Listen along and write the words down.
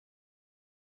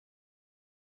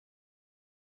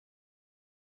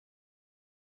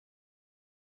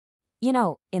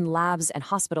In labs and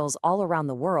hospitals all around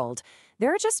the world,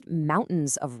 there are just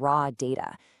mountains of raw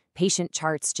data, patient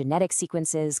charts, genetic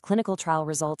sequences, clinical trial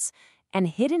results, and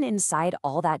hidden inside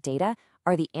all that data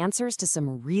are the answers to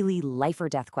some really life or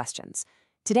death questions.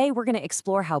 Today, we're going to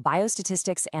explore how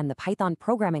biostatistics and the Python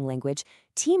programming language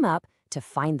team up to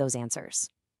find those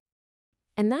answers.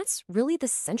 And that's really the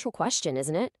central question,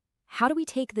 isn't it? How do we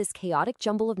take this chaotic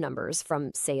jumble of numbers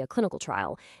from, say, a clinical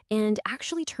trial and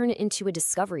actually turn it into a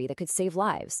discovery that could save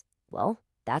lives? Well,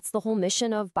 that's the whole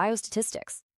mission of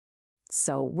biostatistics.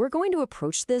 So we're going to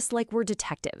approach this like we're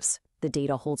detectives. The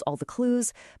data holds all the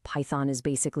clues, Python is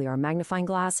basically our magnifying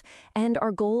glass, and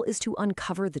our goal is to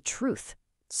uncover the truth.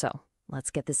 So let's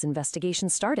get this investigation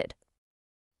started.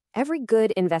 Every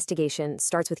good investigation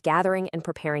starts with gathering and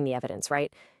preparing the evidence,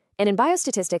 right? And in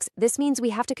biostatistics, this means we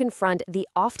have to confront the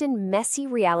often messy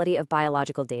reality of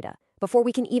biological data before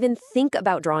we can even think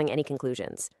about drawing any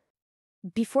conclusions.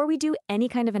 Before we do any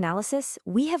kind of analysis,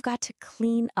 we have got to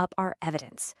clean up our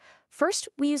evidence. First,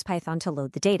 we use Python to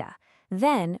load the data.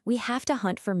 Then, we have to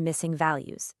hunt for missing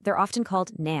values. They're often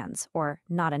called nans, or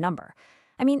not a number.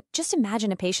 Just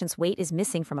imagine a patient's weight is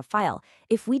missing from a file.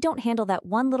 If we don't handle that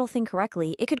one little thing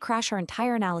correctly, it could crash our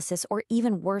entire analysis or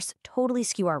even worse, totally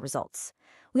skew our results.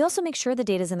 We also make sure the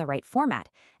data's in the right format.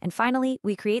 And finally,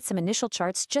 we create some initial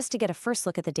charts just to get a first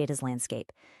look at the data's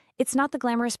landscape. It's not the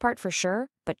glamorous part for sure,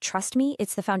 but trust me,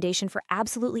 it's the foundation for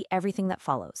absolutely everything that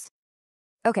follows.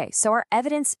 Okay, so our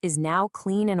evidence is now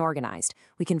clean and organized.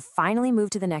 We can finally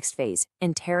move to the next phase,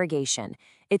 interrogation.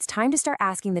 It's time to start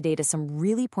asking the data some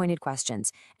really pointed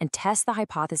questions and test the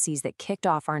hypotheses that kicked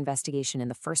off our investigation in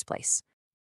the first place.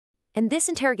 And this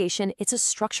interrogation, it's a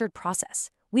structured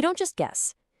process. We don't just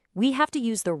guess. We have to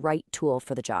use the right tool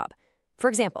for the job. For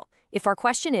example, if our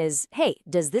question is, hey,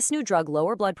 does this new drug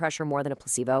lower blood pressure more than a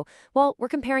placebo? Well, we're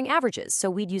comparing averages, so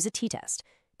we'd use a t-test.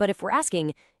 But if we're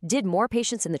asking, did more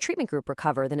patients in the treatment group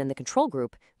recover than in the control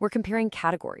group, we're comparing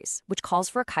categories, which calls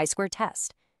for a chi-square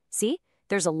test. See?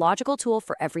 There's a logical tool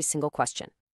for every single question.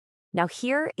 Now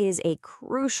here is a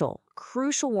crucial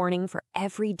warning for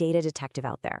every data detective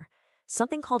out there.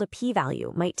 Something called a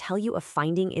p-value might tell you a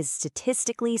finding is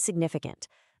statistically significant,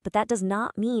 but that does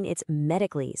not mean it's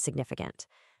medically significant.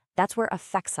 That's where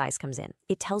effect size comes in.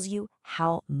 It tells you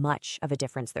how much of a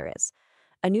difference there is.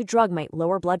 A new drug might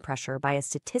lower blood pressure by a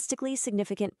statistically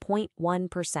significant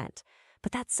 0.1%,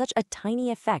 but that's such a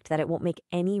tiny effect that it won't make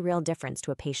any real difference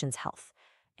to a patient's health.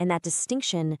 And that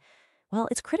distinction, well,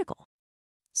 it's critical.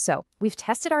 So, we've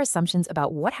tested our assumptions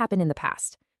about what happened in the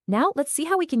past. Now, let's see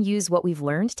how we can use what we've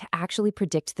learned to actually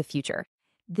predict the future.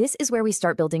 This is where we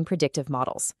start building predictive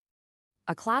models.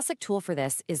 A classic tool for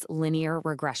this is linear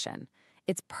regression.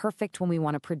 It's perfect when we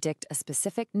want to predict a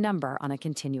specific number on a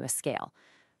continuous scale.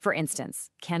 For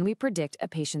instance, can we predict a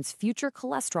patient's future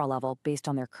cholesterol level based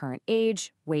on their current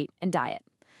age, weight, and diet?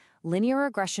 Linear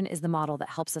regression is the model that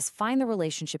helps us find the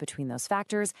relationship between those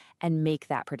factors and make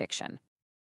that prediction.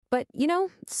 But,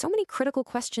 so many critical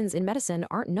questions in medicine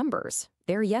aren't numbers.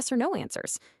 They're yes or no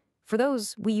answers. For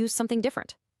those, we use something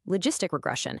different. Logistic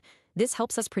regression. This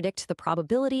helps us predict the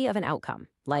probability of an outcome,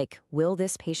 like will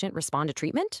this patient respond to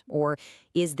treatment, or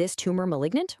is this tumor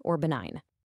malignant or benign?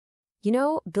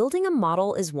 Building a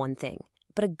model is one thing,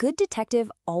 but a good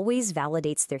detective always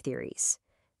validates their theories.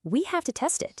 We have to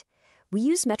test it. We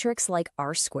use metrics like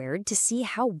R-squared to see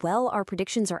how well our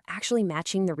predictions are actually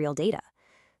matching the real data.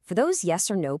 For those yes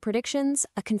or no predictions,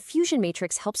 a confusion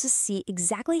matrix helps us see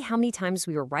exactly how many times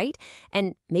we were right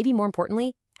and, maybe more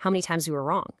importantly, how many times we were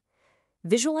wrong.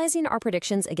 Visualizing our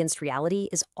predictions against reality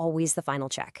is always the final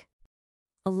check.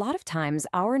 A lot of times,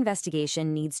 our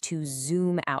investigation needs to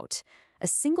zoom out. A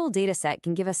single data set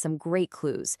can give us some great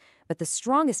clues, but the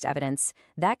strongest evidence,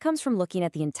 that comes from looking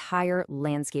at the entire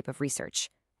landscape of research.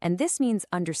 And this means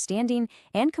understanding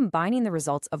and combining the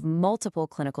results of multiple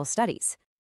clinical studies.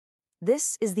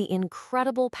 This is the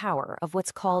incredible power of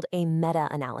what's called a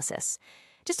meta-analysis.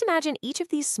 Just imagine each of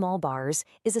these small bars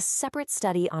is a separate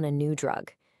study on a new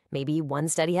drug. Maybe one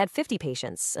study had 50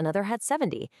 patients, another had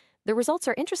 70. The results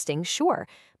are interesting, sure,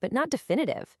 but not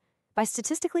definitive. By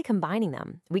statistically combining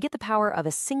them, we get the power of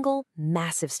a single,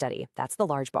 massive study, that's the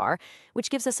large bar, which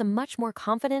gives us a much more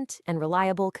confident and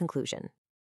reliable conclusion.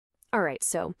 All right,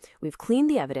 so we've cleaned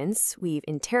the evidence, we've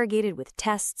interrogated with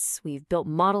tests, we've built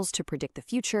models to predict the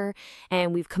future,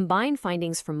 and we've combined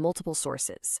findings from multiple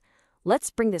sources. Let's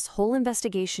bring this whole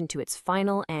investigation to its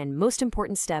final and most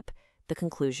important step, the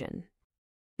conclusion.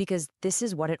 because this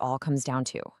is what it all comes down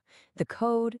to. The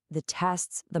code, the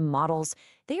tests, the models,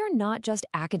 they are not just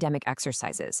academic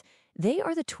exercises. They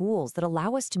are the tools that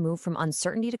allow us to move from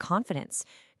uncertainty to confidence,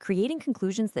 creating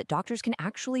conclusions that doctors can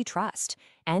actually trust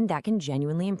and that can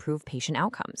genuinely improve patient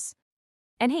outcomes.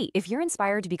 And hey, if you're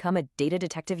inspired to become a data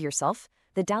detective yourself,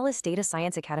 the Dallas Data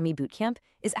Science Academy Bootcamp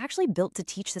is actually built to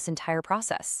teach this entire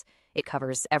process. It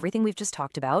covers everything we've just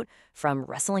talked about, from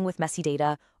wrestling with messy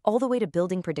data all the way to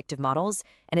building predictive models,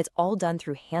 and it's all done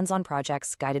through hands-on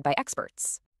projects guided by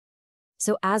experts.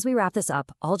 So as we wrap this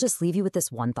up, I'll just leave you with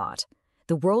this one thought.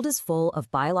 The world is full of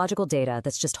biological data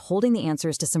that's just holding the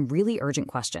answers to some really urgent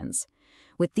questions.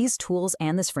 With these tools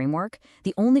and this framework,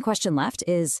 the only question left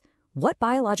is, what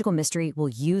biological mystery will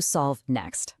you solve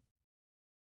next?